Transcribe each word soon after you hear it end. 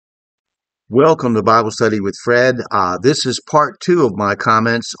Welcome to Bible Study with Fred. This is part 2 of my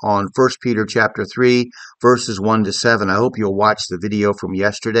comments on 1 Peter chapter 3, verses 1 to 7. I hope you'll watch the video from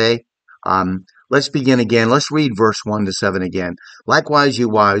yesterday. Let's begin again. Let's read verse 1 to 7 again. Likewise, you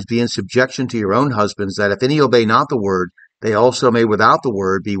wives, be in subjection to your own husbands, that if any obey not the word, they also may without the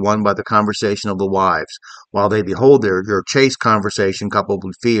word be won by the conversation of the wives, while they behold your chaste conversation coupled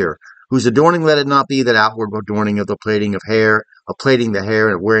with fear, whose adorning let it not be that outward adorning of the plaiting of hair, of plaiting the hair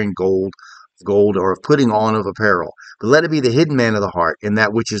and of wearing gold, or of putting on of apparel. But let it be the hidden man of the heart, in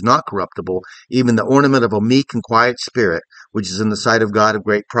that which is not corruptible, even the ornament of a meek and quiet spirit, which is in the sight of God of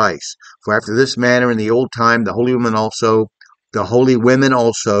great price. For after this manner in the old time the holy women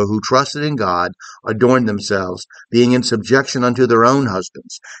also, who trusted in God, adorned themselves, being in subjection unto their own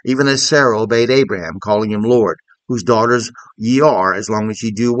husbands, even as Sarah obeyed Abraham, calling him Lord, whose daughters ye are, as long as ye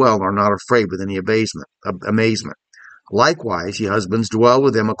do well, and are not afraid with any amazement. Likewise, ye husbands, dwell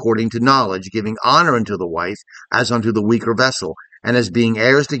with them according to knowledge, giving honor unto the wife as unto the weaker vessel, and as being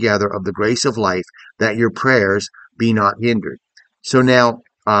heirs together of the grace of life, that your prayers be not hindered. So now,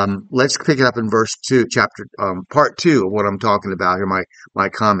 let's pick it up in verse 2, part 2 of what I'm talking about here, my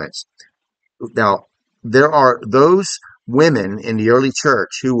comments. Now, there are those women in the early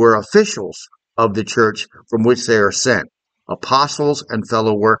church who were officials of the church from which they are sent, apostles and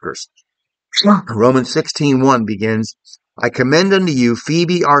fellow workers. Romans 16:1 begins, I commend unto you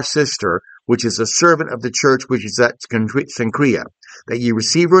Phoebe our sister, which is a servant of the church which is at Cenchrea, that ye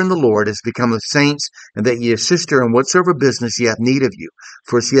receive her in the Lord as become of saints, and that ye assist her in whatsoever business she hath need of you.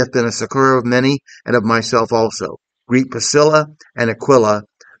 For she hath been a succourer of many, and of myself also. Greet Priscilla and Aquila,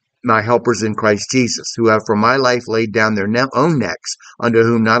 my helpers in Christ Jesus, who have for my life laid down their own necks, unto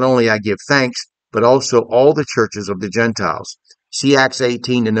whom not only I give thanks, but also all the churches of the Gentiles. See Acts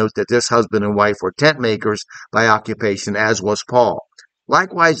 18 to note that this husband and wife were tent makers by occupation, as was Paul.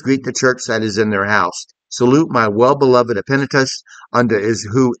 Likewise greet the church that is in their house. Salute my well-beloved Epaenetus,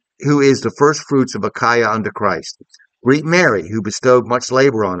 who is the first fruits of Achaia unto Christ. Greet Mary, who bestowed much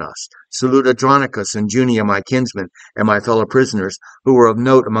labor on us. Salute Andronicus and Junia, my kinsmen, and my fellow prisoners, who were of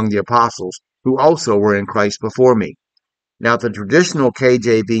note among the apostles, who also were in Christ before me. Now, the traditional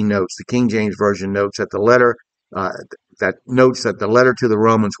KJV notes, the King James Version notes that the letter to the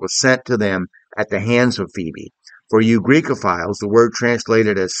Romans was sent to them at the hands of Phoebe. For you Greekophiles, the word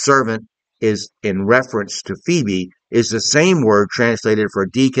translated as servant is in reference to Phoebe, is the same word translated for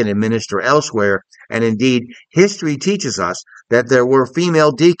deacon and minister elsewhere, and indeed, history teaches us that there were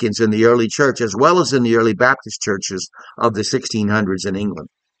female deacons in the early church as well as in the early Baptist churches of the 1600s in England.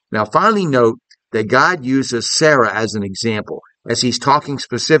 Now, finally note that God uses Sarah as an example, as he's talking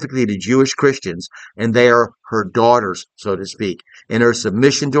specifically to Jewish Christians, and they are her daughters, so to speak, in her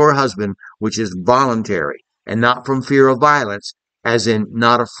submission to her husband, which is voluntary, and not from fear of violence, as in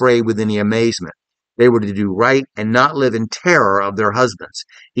not afraid with any amazement. They were to do right and not live in terror of their husbands.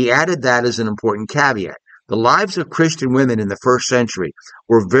 He added that as an important caveat. The lives of Christian women in the first century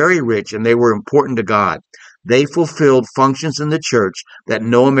were very rich, and they were important to God. They fulfilled functions in the church that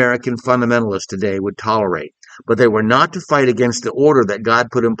no American fundamentalist today would tolerate. But they were not to fight against the order that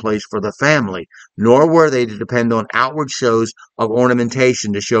God put in place for the family, nor were they to depend on outward shows of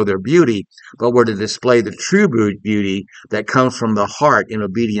ornamentation to show their beauty, but were to display the true beauty that comes from the heart in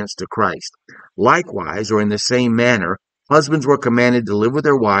obedience to Christ. Likewise, or in the same manner, husbands were commanded to live with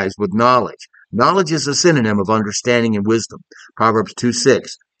their wives with knowledge. Knowledge is a synonym of understanding and wisdom. Proverbs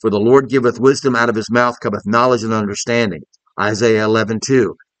 2:6. For the Lord giveth wisdom, out of his mouth cometh knowledge and understanding. Isaiah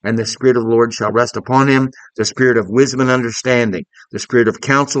 11:2. And the Spirit of the Lord shall rest upon him, the Spirit of wisdom and understanding, the Spirit of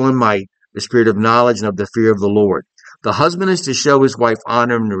counsel and might, the Spirit of knowledge and of the fear of the Lord. The husband is to show his wife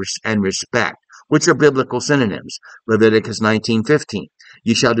honor and respect, which are biblical synonyms. Leviticus 19:15.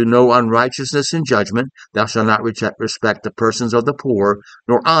 You shall do no unrighteousness in judgment. Thou shalt not respect the persons of the poor,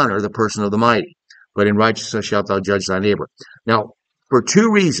 nor honor the person of the mighty. But in righteousness shalt thou judge thy neighbor. Now, for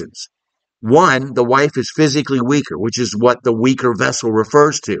two reasons. One, the wife is physically weaker, which is what the weaker vessel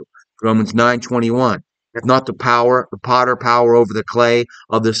refers to. Romans 9:21. If not the potter power over the clay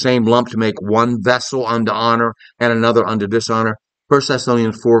of the same lump to make one vessel unto honor and another unto dishonor. 1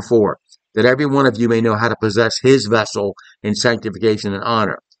 Thessalonians 4:4. That every one of you may know how to possess his vessel in sanctification and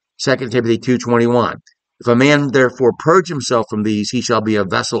honor. 2 Timothy 2:21. If a man therefore purge himself from these, he shall be a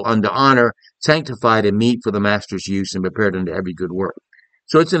vessel unto honor, sanctified and meet for the master's use, and prepared unto every good work.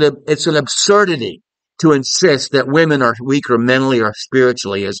 So it's an absurdity to insist that women are weaker mentally or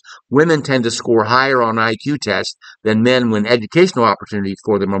spiritually, as women tend to score higher on IQ tests than men when educational opportunities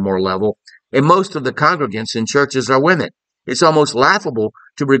for them are more level, and most of the congregants in churches are women. It's almost laughable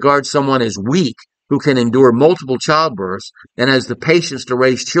to regard someone as weak who can endure multiple childbirths and has the patience to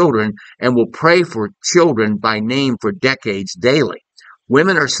raise children and will pray for children by name for decades daily.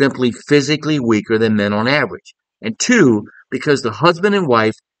 Women are simply physically weaker than men on average. And two, because the husband and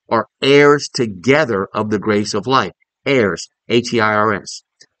wife are heirs together of the grace of life. Heirs, Heirs.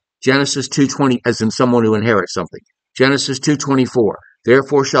 Genesis 2:20, as in someone who inherits something. Genesis 2:24.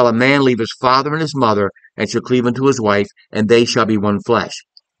 Therefore shall a man leave his father and his mother, and shall cleave unto his wife, and they shall be one flesh.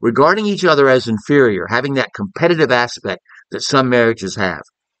 Regarding each other as inferior, having that competitive aspect that some marriages have,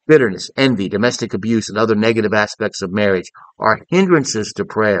 bitterness, envy, domestic abuse, and other negative aspects of marriage are hindrances to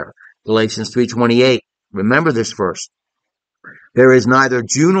prayer. Galatians 3:28. Remember this verse. There is neither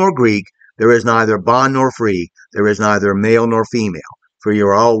Jew nor Greek, there is neither bond nor free, there is neither male nor female, for you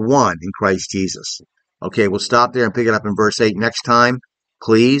are all one in Christ Jesus. Okay, we'll stop there and pick it up in verse 8 next time.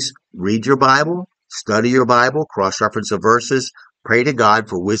 Please read your Bible, study your Bible, cross-reference the verses, pray to God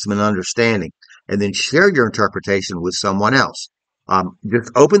for wisdom and understanding, and then share your interpretation with someone else.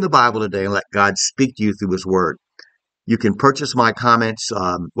 Just open the Bible today and let God speak to you through His Word. You can purchase my comments.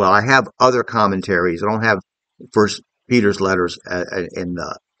 Well, I have other commentaries. I don't have First Peter's letters in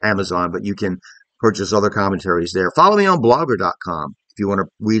Amazon, but you can purchase other commentaries there. Follow me on blogger.com if you want to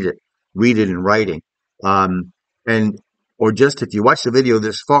read it in writing. And or just if you watch the video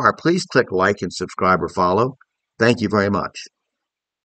this far, please click like and subscribe or follow. Thank you very much.